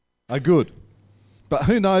are good. But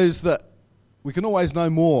who knows that we can always know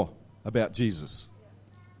more about Jesus?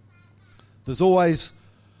 There's always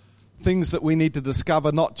things that we need to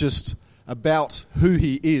discover, not just about who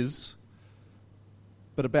he is,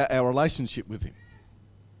 but about our relationship with him.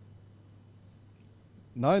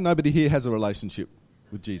 No, nobody here has a relationship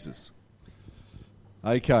with Jesus.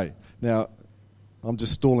 Okay, now I'm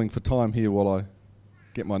just stalling for time here while I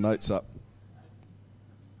get my notes up.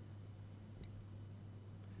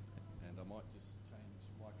 And I might just change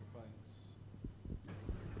microphones.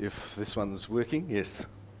 If this one's working, yes.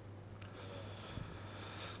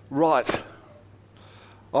 Right.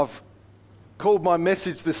 I've called my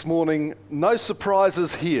message this morning, No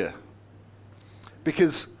Surprises Here.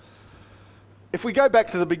 Because if we go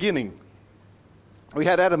back to the beginning, we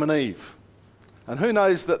had Adam and Eve. And who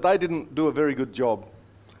knows that they didn't do a very good job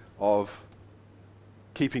of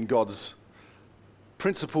keeping God's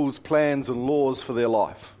principles, plans and laws for their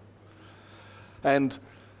life. And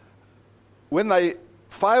when they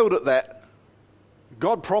failed at that,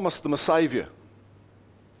 God promised them a saviour.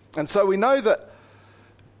 And so we know that,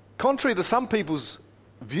 contrary to some people's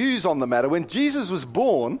views on the matter, when Jesus was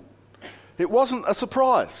born, it wasn't a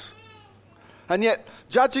surprise. And yet,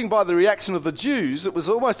 judging by the reaction of the Jews, it was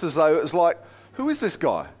almost as though it was like, who is this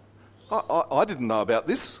guy? I didn't know about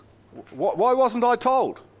this. Why wasn't I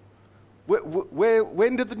told?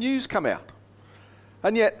 When did the news come out?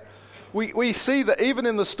 And yet, we see that even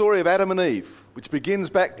in the story of Adam and Eve, which begins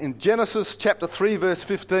back in Genesis chapter 3, verse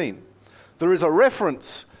 15, there is a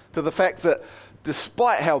reference to the fact that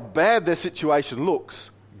despite how bad their situation looks,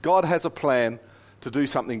 God has a plan to do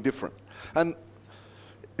something different. And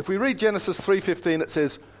if we read Genesis 3:15, it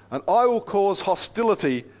says, "And I will cause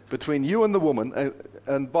hostility between you and the woman."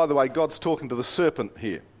 And by the way, God's talking to the serpent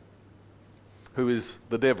here, who is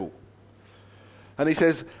the devil. And he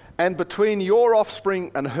says, "And between your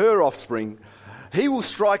offspring and her offspring, he will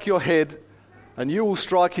strike your head and you will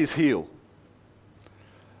strike his heel."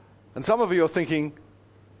 And some of you are thinking,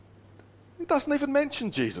 it doesn't even mention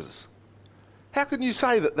Jesus. How can you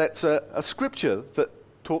say that that's a scripture that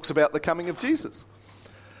talks about the coming of Jesus?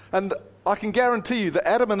 And I can guarantee you that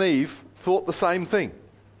Adam and Eve thought the same thing.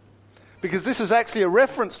 Because this is actually a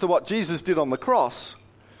reference to what Jesus did on the cross.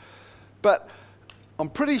 But I'm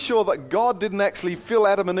pretty sure that God didn't actually fill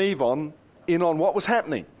Adam and Eve in on what was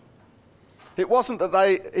happening. It wasn't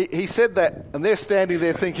that he said that and they're standing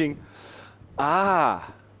there thinking, I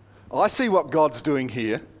see what God's doing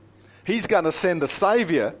here. He's going to send a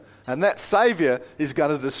saviour, and that saviour is going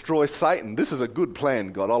to destroy Satan. This is a good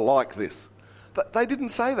plan, God. I like this. But they didn't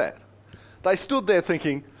say that. They stood there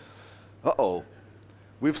thinking,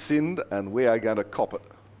 we've sinned and we are going to cop it.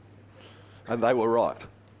 And they were right.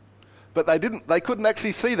 But they couldn't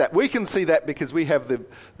actually see that. We can see that because we have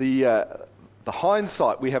the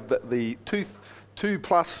hindsight. We have the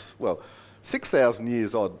 6,000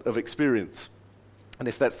 years odd of experience. And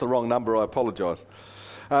if that's the wrong number, I apologise.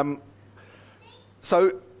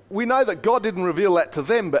 So we know that God didn't reveal that to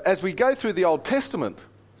them, but as we go through the Old Testament,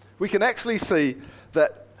 we can actually see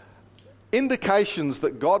that indications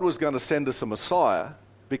that God was going to send us a Messiah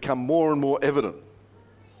become more and more evident.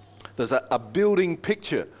 There's a building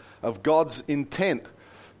picture of God's intent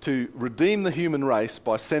to redeem the human race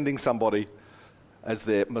by sending somebody as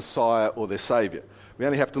their Messiah or their Saviour. We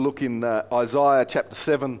only have to look in Isaiah chapter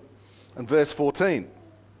 7 and verse 14.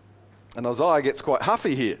 And Isaiah gets quite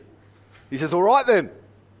huffy here. He says, "All right then,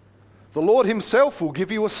 the Lord himself will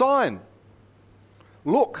give you a sign.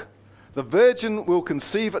 Look, the virgin will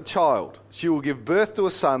conceive a child. She will give birth to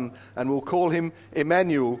a son and will call him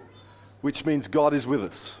Emmanuel, which means God is with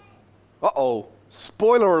us."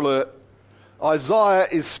 Spoiler alert. Isaiah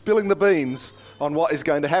is spilling the beans on what is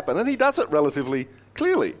going to happen. And he does it relatively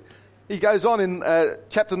clearly. He goes on in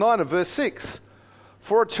chapter 9 and verse 6.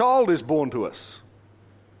 "For a child is born to us."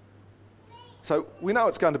 So we know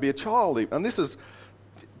it's going to be a child. And this is,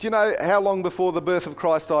 do you know how long before the birth of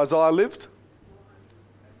Christ Isaiah lived?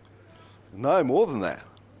 No, more than that.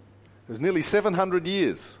 It was nearly 700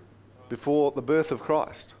 years before the birth of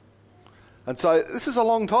Christ. And so this is a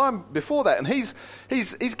long time before that. And he's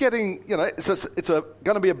getting, it's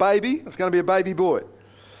going to be a baby. It's going to be a baby boy.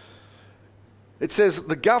 It says,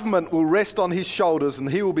 "The government will rest on his shoulders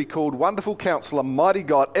and he will be called Wonderful Counselor, Mighty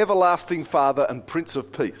God, Everlasting Father and Prince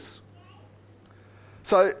of Peace."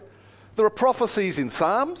 So there are prophecies in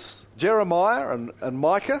Psalms, Jeremiah and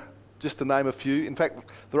Micah, just to name a few. In fact,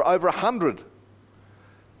 there are over 100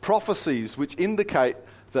 prophecies which indicate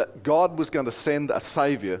that God was going to send a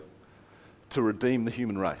saviour to redeem the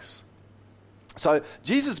human race. So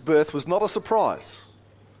Jesus' birth was not a surprise.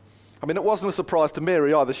 I mean, it wasn't a surprise to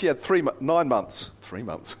Mary either. She had 9 months. 3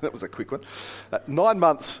 months, that was a quick one. 9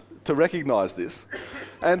 months to recognise this.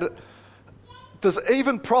 And there's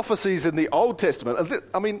even prophecies in the Old Testament.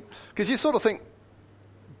 I mean, because you sort of think,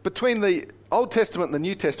 between the Old Testament and the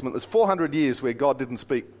New Testament, there's 400 years where God didn't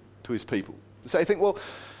speak to his people. So you think, well,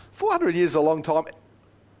 400 years is a long time.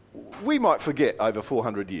 We might forget over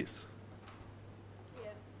 400 years.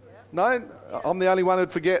 No? I'm the only one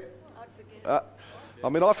who'd forget?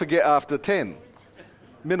 I forget after 10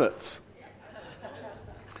 minutes.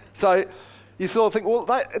 So you sort of think, well,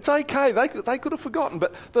 it's okay. They could have forgotten.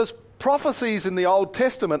 But there's prophecies in the Old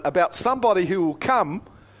Testament about somebody who will come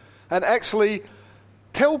and actually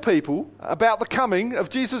tell people about the coming of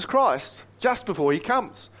Jesus Christ just before he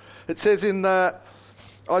comes. It says in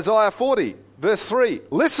Isaiah 40, verse 3,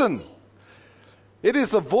 "Listen, it is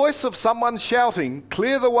the voice of someone shouting,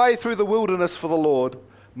 'Clear the way through the wilderness for the Lord,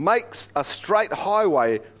 makes a straight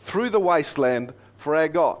highway through the wasteland for our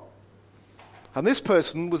God.'" And this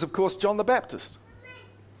person was, of course, John the Baptist.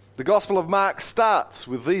 The Gospel of Mark starts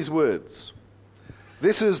with these words: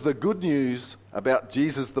 "This is the good news about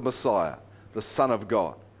Jesus the Messiah, the Son of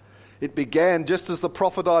God. It began just as the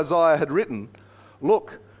prophet Isaiah had written,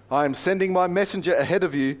 'Look, I am sending my messenger ahead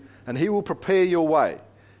of you, and he will prepare your way.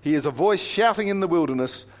 He is a voice shouting in the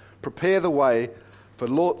wilderness, prepare the way for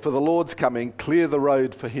the Lord's coming, clear the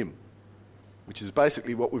road for him.'" Which is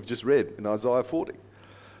basically what we've just read in Isaiah 40.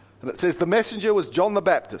 And it says, the messenger was John the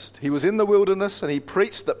Baptist. He was in the wilderness and he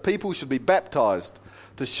preached that people should be baptized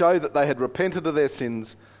to show that they had repented of their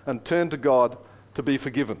sins and turned to God to be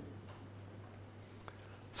forgiven.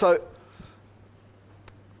 So,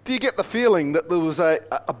 do you get the feeling that there was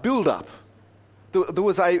a build-up? There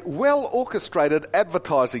was a well-orchestrated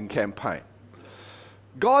advertising campaign.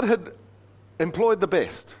 God had employed the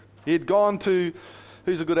best. He had gone to,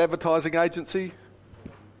 who's a good advertising agency?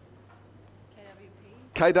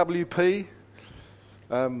 KWP.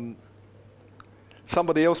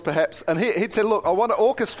 Somebody else perhaps. And he'd said, look, I want to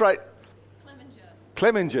orchestrate...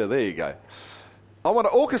 Clemenger, there you go. I want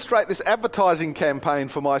to orchestrate this advertising campaign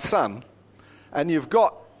for my son, and you've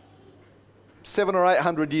got 700 or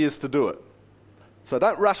 800 years to do it. So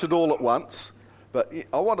don't rush it all at once, but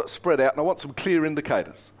I want it spread out and I want some clear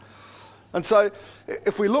indicators. And so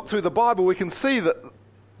if we look through the Bible, we can see that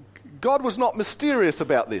God was not mysterious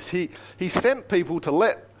about this. He sent people to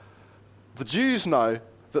let the Jews know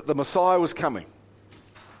that the Messiah was coming.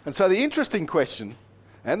 And so the interesting question,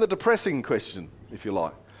 and the depressing question, if you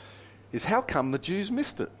like, is how come the Jews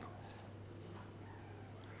missed it?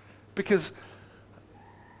 Because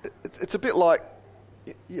it's a bit like,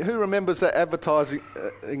 who remembers that advertising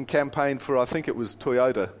campaign for, I think it was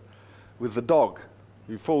Toyota, with the dog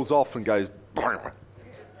who falls off and goes, "Bang."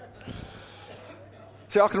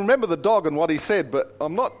 See, I can remember the dog and what he said, but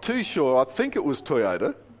I'm not too sure. I think it was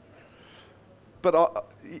Toyota, but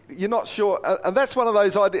you're not sure. And that's one of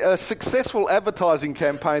those ideas, a successful advertising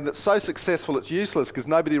campaign that's so successful it's useless because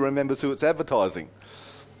nobody remembers who it's advertising.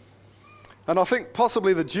 And I think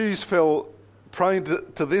possibly the Jews fell prone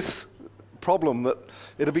to this problem, that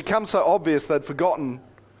it had become so obvious they'd forgotten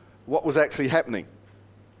what was actually happening.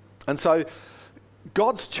 And so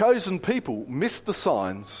God's chosen people missed the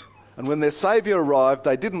signs, and when their Saviour arrived,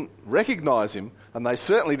 they didn't recognise him, and they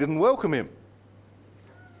certainly didn't welcome him.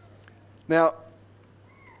 Now,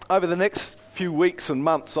 over the next few weeks and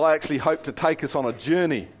months, I actually hope to take us on a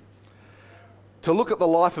journey to look at the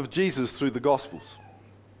life of Jesus through the Gospels,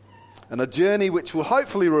 and a journey which will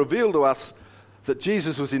hopefully reveal to us that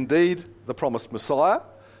Jesus was indeed the promised Messiah,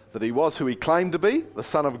 that he was who he claimed to be, the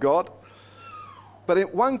Son of God.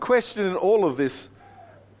 But one question in all of this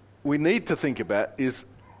we need to think about is,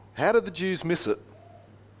 how did the Jews miss it?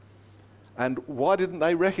 And why didn't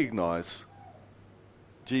they recognise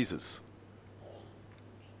Jesus?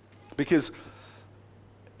 Because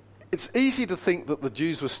it's easy to think that the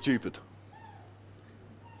Jews were stupid.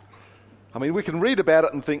 I mean, we can read about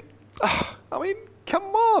it and think, come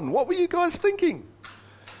on, what were you guys thinking?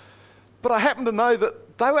 But I happen to know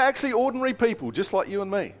that they were actually ordinary people, just like you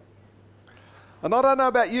and me. And I don't know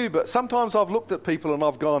about you, but sometimes I've looked at people and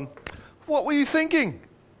I've gone, what were you thinking?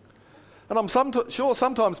 And I'm sure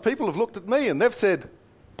sometimes people have looked at me and they've said,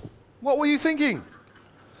 what were you thinking?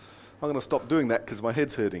 I'm going to stop doing that because my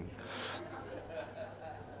head's hurting.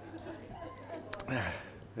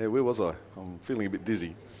 Yeah, where was I? I'm feeling a bit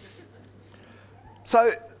dizzy.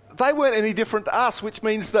 So they weren't any different to us, which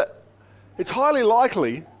means that it's highly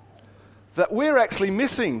likely that we're actually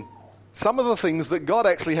missing some of the things that God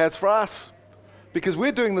actually has for us. Because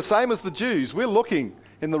we're doing the same as the Jews. We're looking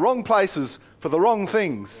in the wrong places for the wrong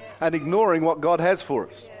things and ignoring what God has for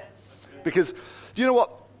us. Because, do you know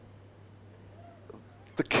what?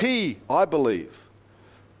 the key, I believe,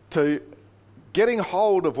 to getting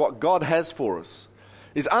hold of what God has for us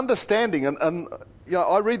is understanding. And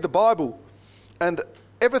I read the Bible, and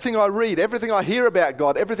everything I read, everything I hear about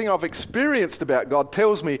God, everything I've experienced about God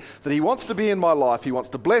tells me that He wants to be in my life. He wants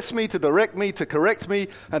to bless me, to direct me, to correct me,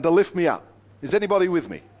 and to lift me up. Is anybody with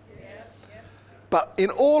me? Yes. But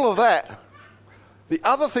in all of that, the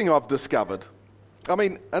other thing I've discovered,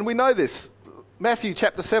 and we know this, Matthew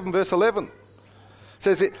chapter 7, verse 11,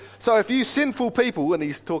 says it, so if you sinful people, and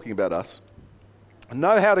He's talking about us,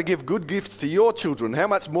 know how to give good gifts to your children, how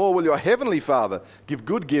much more will your heavenly Father give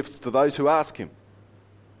good gifts to those who ask Him?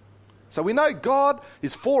 So we know God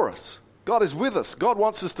is for us. God is with us. God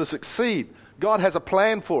wants us to succeed. God has a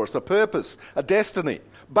plan for us, a purpose, a destiny.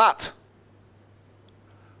 But,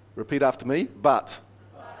 repeat after me, but.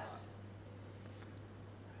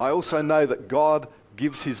 I also know that God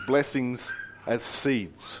gives His blessings as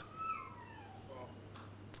seeds.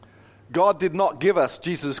 God did not give us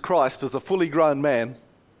Jesus Christ as a fully grown man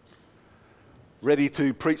ready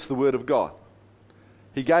to preach the word of God.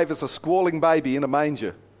 He gave us a squalling baby in a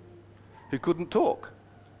manger who couldn't talk,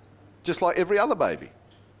 just like every other baby,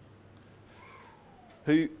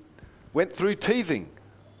 who went through teething,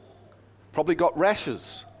 probably got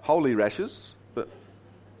rashes, holy rashes, but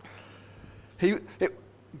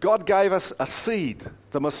God gave us a seed.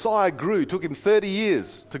 The Messiah grew. Took Him 30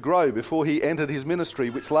 years to grow before He entered His ministry,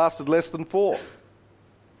 which lasted less than 4.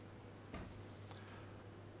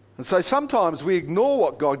 And so sometimes we ignore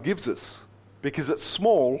what God gives us because it's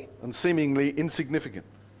small and seemingly insignificant.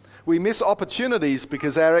 We miss opportunities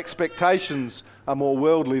because our expectations are more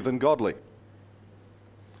worldly than godly.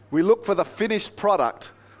 We look for the finished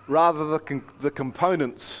product rather than the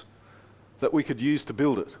components that we could use to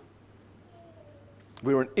build it.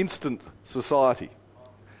 We're an instant society.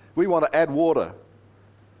 We want to add water.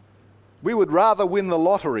 We would rather win the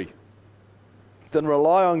lottery than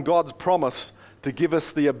rely on God's promise to give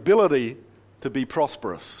us the ability to be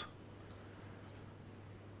prosperous.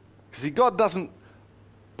 See, God doesn't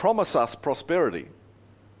promise us prosperity.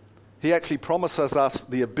 He actually promises us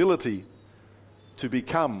the ability to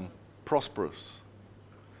become prosperous.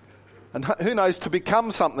 And who knows, to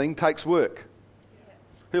become something takes work.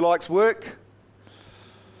 Who likes work?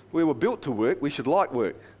 We were built to work. We should like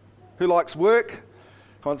work. Who likes work?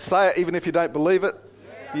 Come on, say it even if you don't believe it.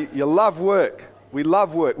 You love work. We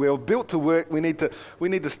love work. We are built to work. We need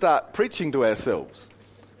to start preaching to ourselves.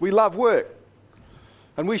 We love work.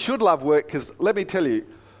 And we should love work because, let me tell you,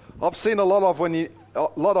 I've seen a lot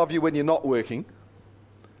of you when you're not working,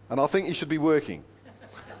 and I think you should be working.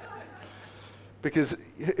 Because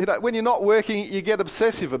when you're not working, you get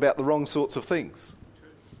obsessive about the wrong sorts of things.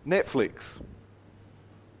 Netflix.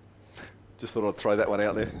 Just thought I'd throw that one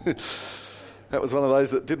out there. That was one of those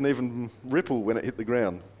that didn't even ripple when it hit the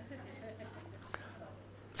ground.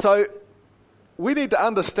 So we need to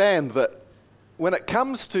understand that when it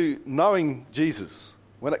comes to knowing Jesus,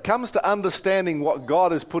 when it comes to understanding what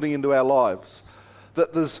God is putting into our lives,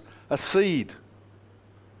 that there's a seed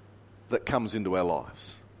that comes into our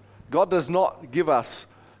lives. God does not give us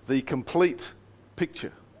the complete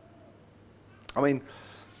picture.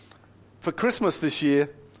 For Christmas this year,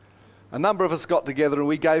 a number of us got together and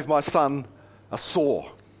we gave my son a saw,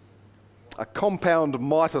 a compound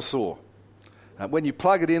miter saw. And when you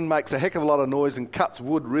plug it in, makes a heck of a lot of noise and cuts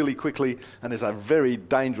wood really quickly and is a very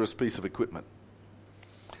dangerous piece of equipment.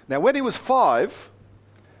 Now, when he was 5,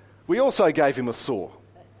 we also gave him a saw.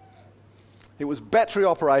 It was battery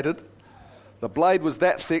operated. The blade was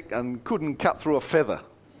that thick and couldn't cut through a feather.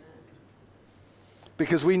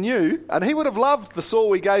 Because we knew, and he would have loved the saw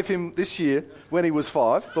we gave him this year when he was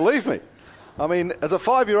 5, believe me. As a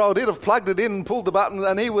 5-year-old, he'd have plugged it in and pulled the button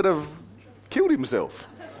and he would have killed himself.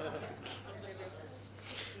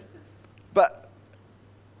 But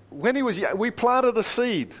when he was young, we planted a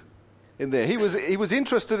seed in there. He was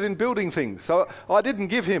interested in building things. So I didn't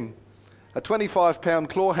give him a 25-pound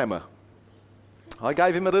claw hammer. I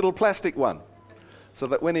gave him a little plastic one so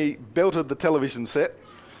that when he belted the television set,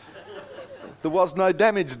 there was no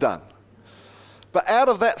damage done. But out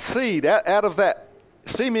of that seed, out of that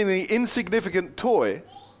seemingly insignificant toy,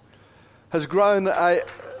 has grown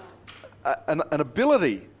an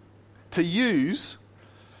ability to use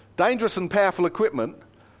dangerous and powerful equipment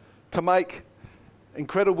to make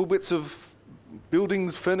incredible bits of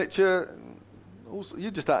buildings, furniture. Also,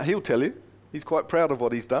 he'll tell you. He's quite proud of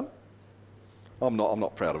what he's done. I'm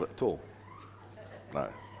not proud of it at all. No,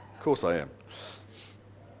 of course I am.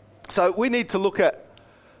 So we need to look at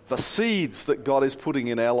the seeds that God is putting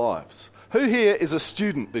in our lives. Who here is a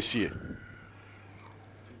student this year?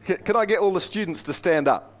 Can I get all the students to stand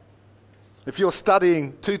up? If you're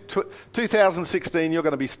studying 2016, you're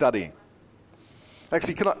going to be studying.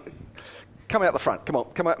 Actually, can I come out the front? Come on,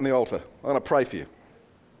 come out in the altar. I'm going to pray for you.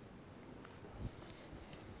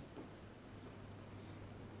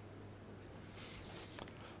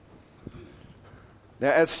 Now,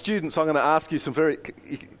 as students, I'm going to ask you some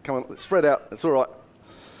come on, spread out. It's all right.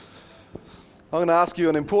 I'm going to ask you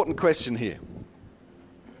an important question here.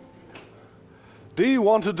 Do you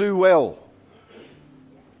want to do well?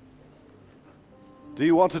 Do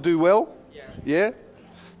you want to do well? Yes. Yeah?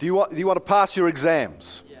 Do you want to pass your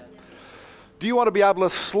exams? Yes. Do you want to be able to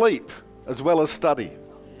sleep as well as study?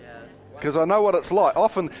 Yes. Because I know what it's like.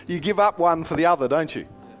 Often you give up one for the other, don't you?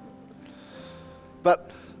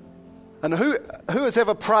 And who has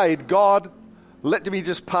ever prayed, God, let me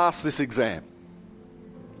just pass this exam?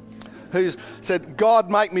 Who's said,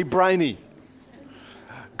 God, make me brainy.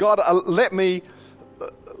 God, let me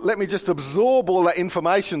just absorb all that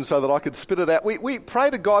information so that I could spit it out. We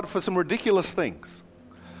pray to God for some ridiculous things.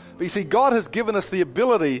 But you see, God has given us the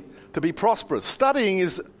ability to be prosperous. Studying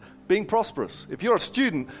is being prosperous. If you're a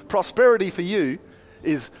student, prosperity for you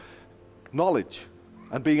is knowledge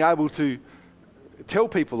and being able to tell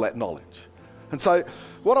people that knowledge. And so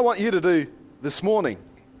what I want you to do this morning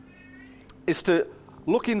is to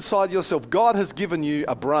look inside yourself. God has given you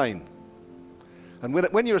a brain. And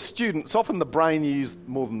when you're a student, it's often the brain you use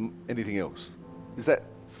more than anything else. Is that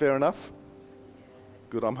fair enough?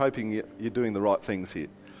 Good. I'm hoping you're doing the right things here.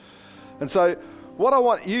 And so what I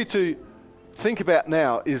want you to think about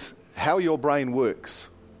now is how your brain works.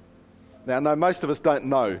 Now, no, most of us don't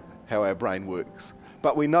know how our brain works,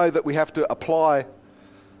 but we know that we have to apply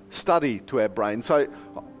study to our brain. So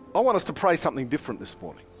I want us to pray something different this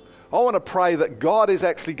morning. I want to pray that God is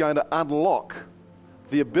actually going to unlock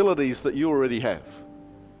the abilities that you already have.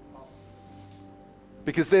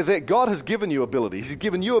 Because they're there. God has given you abilities. He's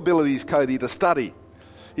given you abilities, Cody, to study.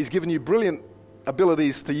 He's given you brilliant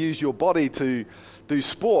abilities to use your body to do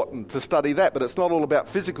sport and to study that. But it's not all about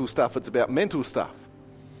physical stuff. It's about mental stuff.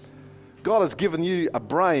 God has given you a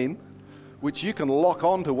brain which you can lock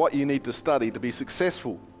on to what you need to study to be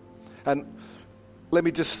successful. And let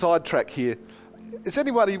me just sidetrack here. Is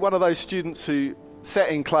anybody one of those students who sat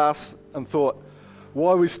in class and thought,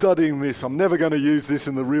 why are we studying this? I'm never going to use this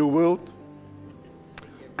in the real world.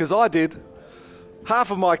 Because I did.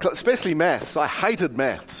 Half of my class, especially maths, I hated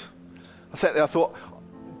maths. I sat there, I thought,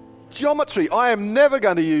 geometry, I am never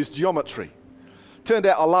going to use geometry. Turned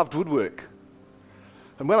out I loved woodwork.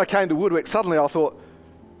 And when I came to woodwork, suddenly I thought,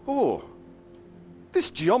 oh, this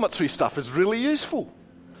geometry stuff is really useful.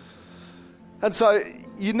 And so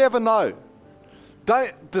you never know.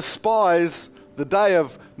 Don't despise the day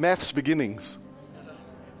of maths beginnings.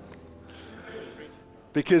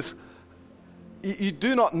 Because you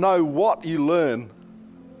do not know what you learn.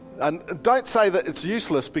 And don't say that it's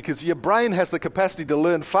useless, because your brain has the capacity to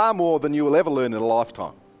learn far more than you will ever learn in a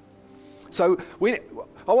lifetime. So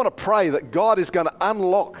I want to pray that God is going to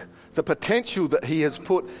unlock the potential that He has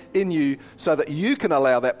put in you so that you can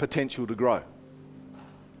allow that potential to grow.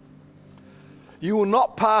 You will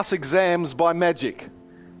not pass exams by magic.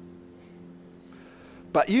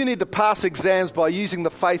 But you need to pass exams by using the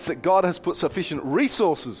faith that God has put sufficient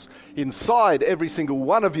resources inside every single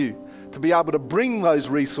one of you to be able to bring those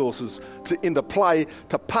resources into play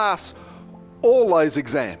to pass all those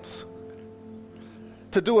exams.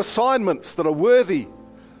 To do assignments that are worthy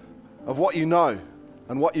of what you know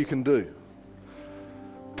and what you can do.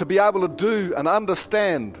 To be able to do and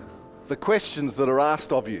understand the questions that are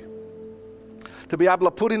asked of you. To be able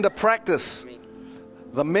to put into practice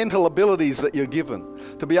the mental abilities that you're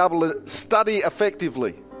given. To be able to study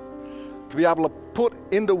effectively. To be able to put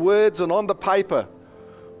into words and onto paper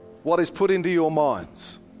what is put into your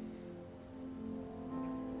minds.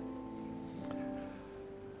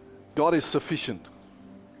 God is sufficient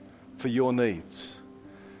for your needs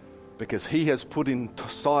because He has put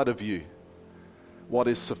inside of you what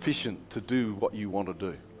is sufficient to do what you want to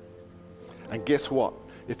do. And guess what?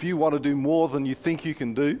 If you want to do more than you think you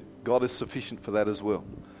can do, God is sufficient for that as well.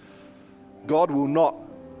 God will not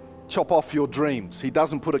chop off your dreams. He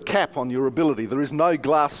doesn't put a cap on your ability. There is no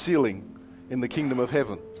glass ceiling in the kingdom of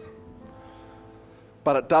heaven.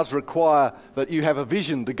 But it does require that you have a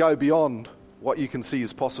vision to go beyond what you can see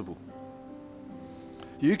is possible.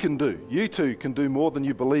 You too can do more than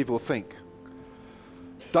you believe or think.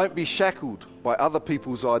 Don't be shackled by other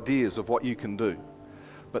people's ideas of what you can do.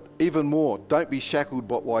 But even more, don't be shackled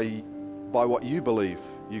by what you believe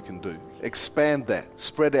you can do. Expand that.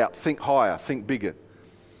 Spread out. Think higher. Think bigger.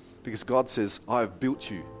 Because God says, I have built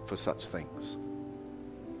you for such things.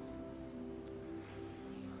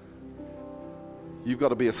 you've got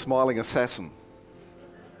to be a smiling assassin.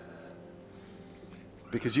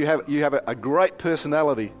 Because you have a great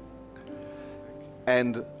personality,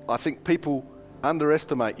 and I think people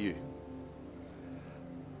underestimate you.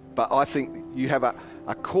 But I think you have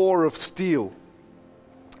a core of steel,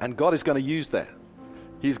 and God is going to use that.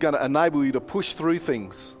 He's going to enable you to push through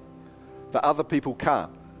things that other people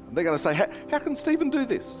can't. And they're going to say, how can Stephen do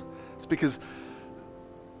this? It's because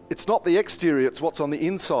it's not the exterior, it's what's on the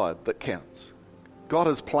inside that counts. God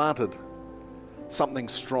has planted something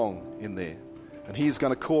strong in there, and He's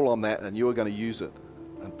going to call on that, and you're going to use it.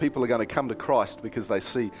 And people are going to come to Christ because they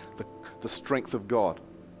see the strength of God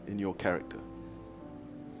in your character.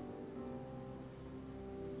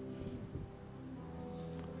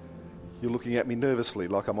 You're looking at me nervously,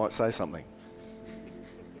 like I might say something.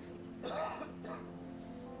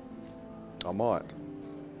 I might.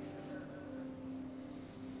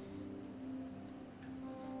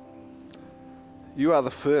 You are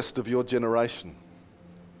the first of your generation.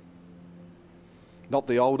 Not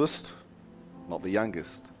the oldest, not the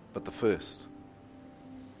youngest, but the first.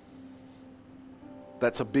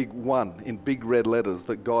 That's a big one in big red letters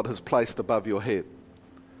that God has placed above your head.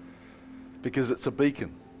 Because it's a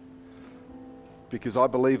beacon. Because I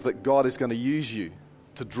believe that God is going to use you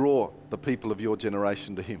to draw the people of your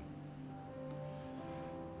generation to Him.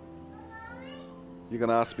 You're going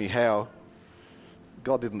to ask me how.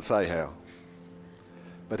 God didn't say how.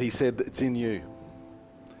 But He said it's in you.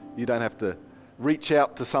 You don't have to reach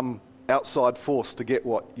out to some outside force to get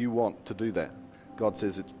what you want to do that. God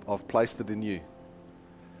says, I've placed it in you.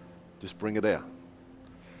 Just bring it out.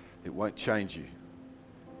 It won't change you,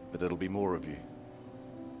 but it'll be more of you.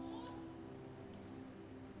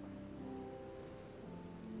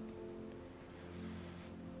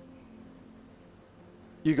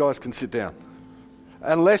 You guys can sit down.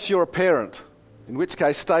 Unless you're a parent, in which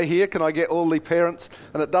case stay here. Can I get all the parents?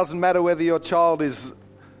 And it doesn't matter whether your child is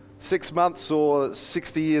 6 months or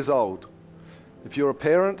 60 years old. If you're a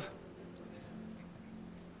parent,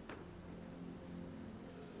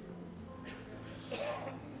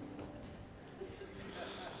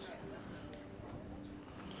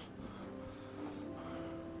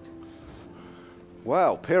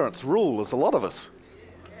 wow, parents rule. There's a lot of us.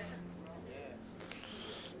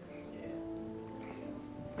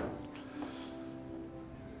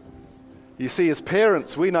 You see, as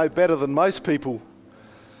parents, we know better than most people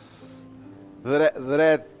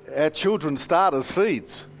that our children start as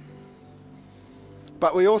seeds.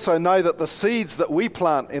 But we also know that the seeds that we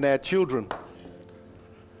plant in our children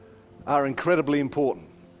are incredibly important.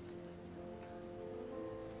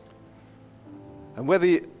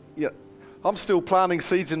 And I'm still planting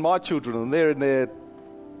seeds in my children, and they're in their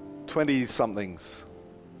 20-somethings,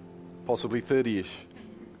 possibly 30-ish.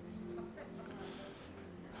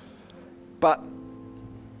 But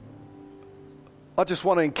I just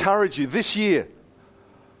want to encourage you this year,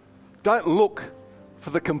 don't look for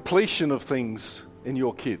the completion of things in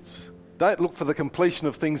your kids. Don't look for the completion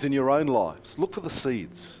of things in your own lives. Look for the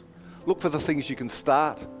seeds. Look for the things you can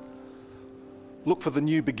start. Look for the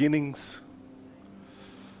new beginnings.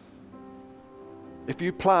 If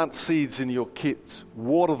you plant seeds in your kids,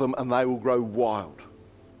 water them and they will grow wild.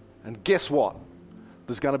 And guess what?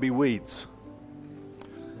 There's going to be weeds.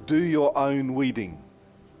 Do your own weeding.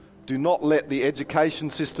 Do not let the education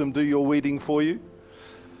system do your weeding for you.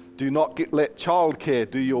 Do not let childcare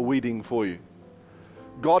do your weeding for you.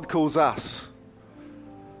 God calls us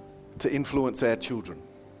to influence our children.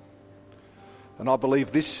 And I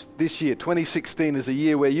believe this year, 2016, is a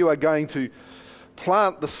year where you are going to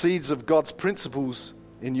plant the seeds of God's principles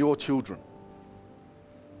in your children.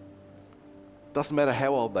 Doesn't matter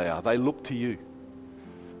how old they are, they look to you.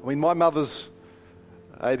 I mean, my mother's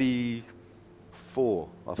 84,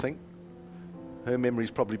 I think. Her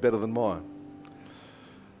memory's probably better than mine.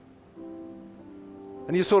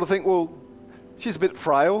 And you sort of think, well, she's a bit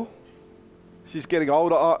frail. She's getting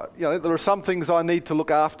older. There are some things I need to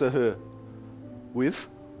look after her with.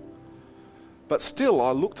 But still,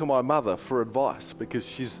 I look to my mother for advice because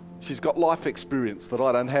she's got life experience that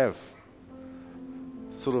I don't have.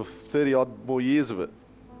 Sort of 30-odd more years of it.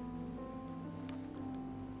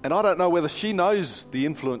 And I don't know whether she knows the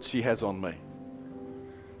influence she has on me.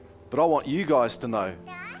 But I want you guys to know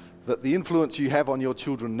that the influence you have on your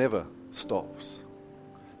children never stops.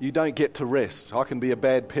 You don't get to rest. I can be a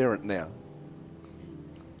bad parent now.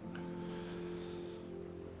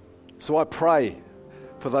 So I pray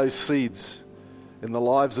for those seeds in the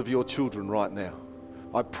lives of your children right now.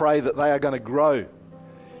 I pray that they are going to grow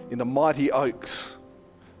into mighty oaks,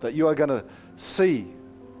 that you are going to see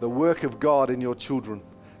the work of God in your children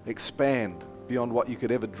expand beyond what you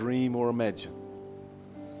could ever dream or imagine.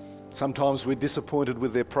 Sometimes we're disappointed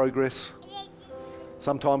with their progress.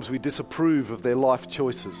 Sometimes we disapprove of their life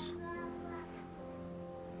choices.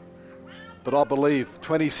 But I believe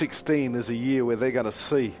 2016 is a year where they're going to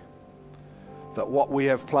see that what we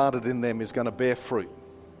have planted in them is going to bear fruit.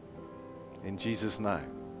 In Jesus' name.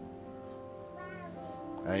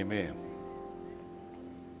 Amen.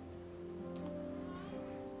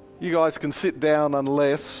 You guys can sit down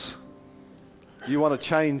unless you want to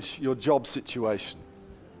change your job situation.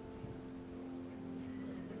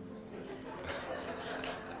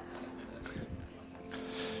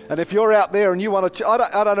 And if you're out there and you want to,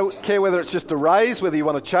 I don't care whether it's just a raise, whether you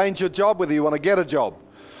want to change your job, whether you want to get a job,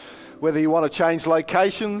 whether you want to change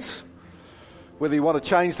locations, whether you want to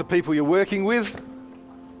change the people you're working with.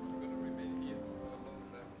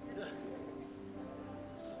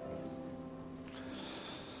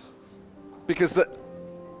 Because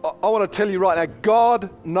I want to tell you right now, God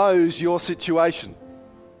knows your situation.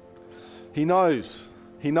 He knows.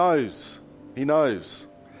 He knows. He knows.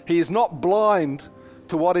 He is not blind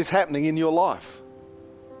to what is happening in your life.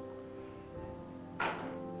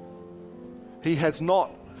 He has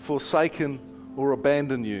not forsaken or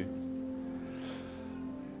abandoned you.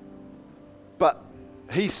 But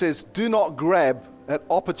he says, do not grab at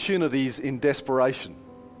opportunities in desperation.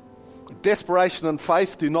 Desperation and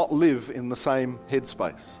faith do not live in the same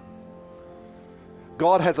headspace.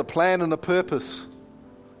 God has a plan and a purpose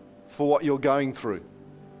for what you're going through.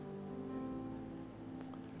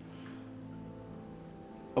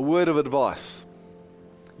 A word of advice.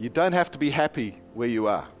 You don't have to be happy where you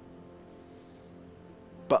are.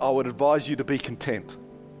 But I would advise you to be content.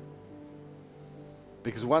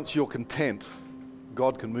 Because once you're content,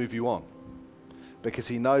 God can move you on. Because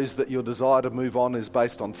he knows that your desire to move on is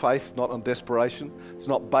based on faith, not on desperation. It's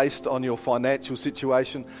not based on your financial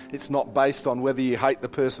situation. It's not based on whether you hate the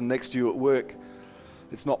person next to you at work.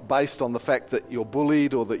 It's not based on the fact that you're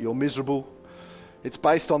bullied or that you're miserable. It's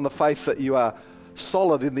based on the faith that you are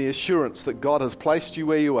solid in the assurance that God has placed you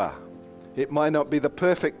where you are. It may not be the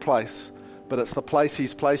perfect place, but it's the place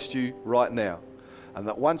he's placed you right now. And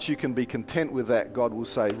that once you can be content with that, God will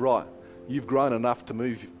say, right, you've grown enough to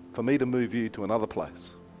move for me to move you to another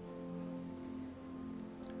place.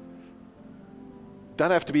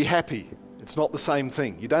 Don't have to be happy. It's not the same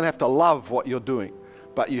thing. You don't have to love what you're doing,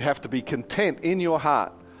 but you have to be content in your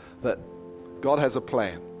heart that God has a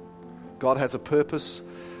plan. God has a purpose.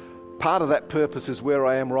 Part of that purpose is where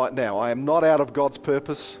I am right now. I am not out of God's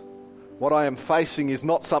purpose. What I am facing is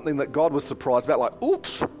not something that God was surprised about, like,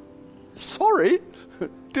 oops, sorry,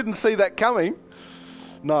 didn't see that coming.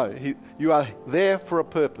 No, you are there for a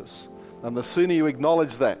purpose. And the sooner you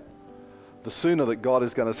acknowledge that, the sooner that God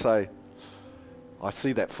is going to say, I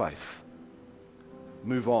see that faith.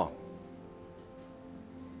 Move on.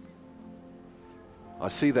 I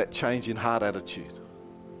see that change in heart attitude.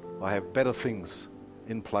 I have better things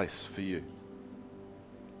in place for you.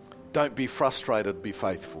 Don't be frustrated, be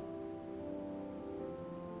faithful.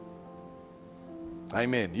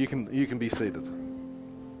 Amen. You can be seated.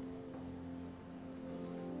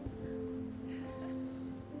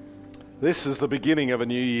 This is the beginning of a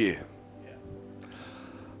new year.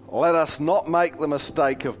 Let us not make the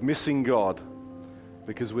mistake of missing God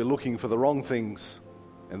because we're looking for the wrong things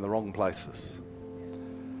in the wrong places.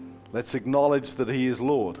 Let's acknowledge that he is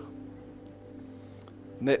Lord.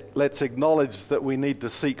 Let's acknowledge that we need to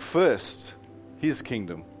seek first his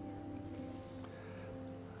kingdom.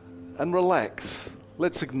 And relax.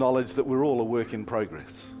 Let's acknowledge that we're all a work in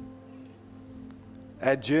progress.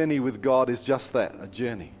 Our journey with God is just that, a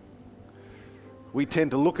journey. We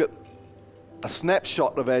tend to look at a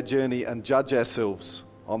snapshot of our journey and judge ourselves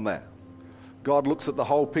on that. God looks at the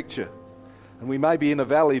whole picture. And we may be in a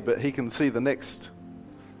valley, but he can see the next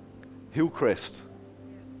hill crest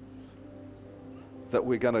that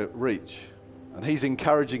we're going to reach. And he's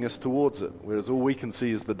encouraging us towards it, whereas all we can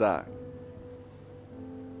see is the dark.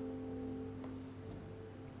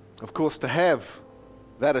 Of course, to have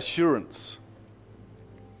that assurance,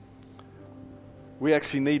 we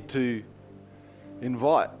actually need to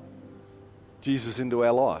invite Jesus into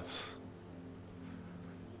our lives.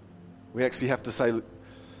 We actually have to say,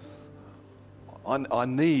 I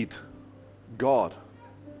need God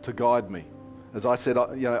to guide me. As I said,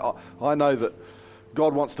 I know that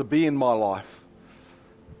God wants to be in my life,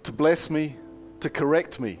 to bless me, to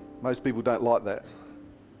correct me. Most people don't like that.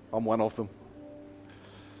 I'm one of them.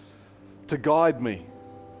 To guide me,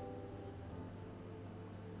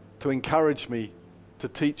 to encourage me, to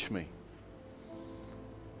teach me.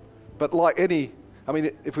 But like if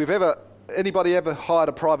anybody ever hired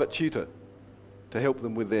a private tutor to help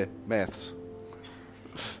them with their maths?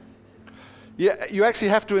 you actually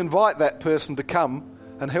have to invite that person to come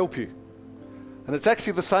and help you. And it's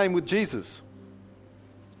actually the same with Jesus.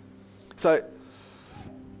 So,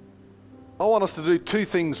 I want us to do two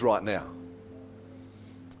things right now.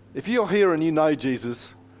 If you're here and you know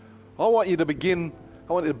Jesus, I want you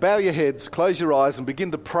to bow your heads, close your eyes, and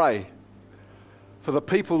begin to pray for the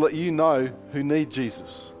people that you know who need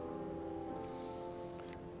Jesus.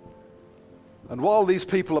 And while these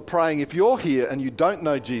people are praying, if you're here and you don't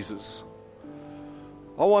know Jesus,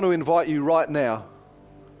 I want to invite you right now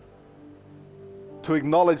to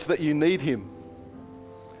acknowledge that you need him.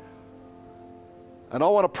 And I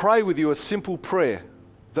want to pray with you a simple prayer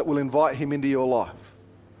that will invite him into your life.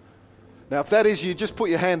 Now, if that is you, just put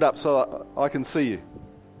your hand up so I can see you.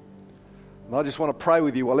 And I just want to pray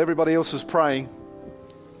with you while everybody else is praying.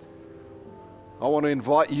 I want to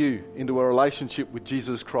invite you into a relationship with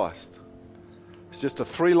Jesus Christ. It's just a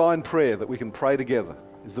 3-line prayer that we can pray together.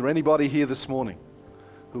 Is there anybody here this morning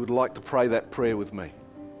who would like to pray that prayer with me?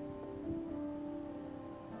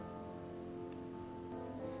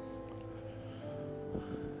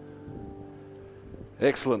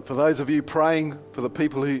 Excellent. For those of you praying for the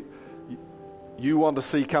people who you want to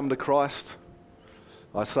see come to Christ,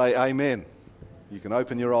 I say amen. You can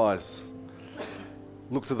open your eyes.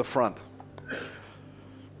 Look to the front.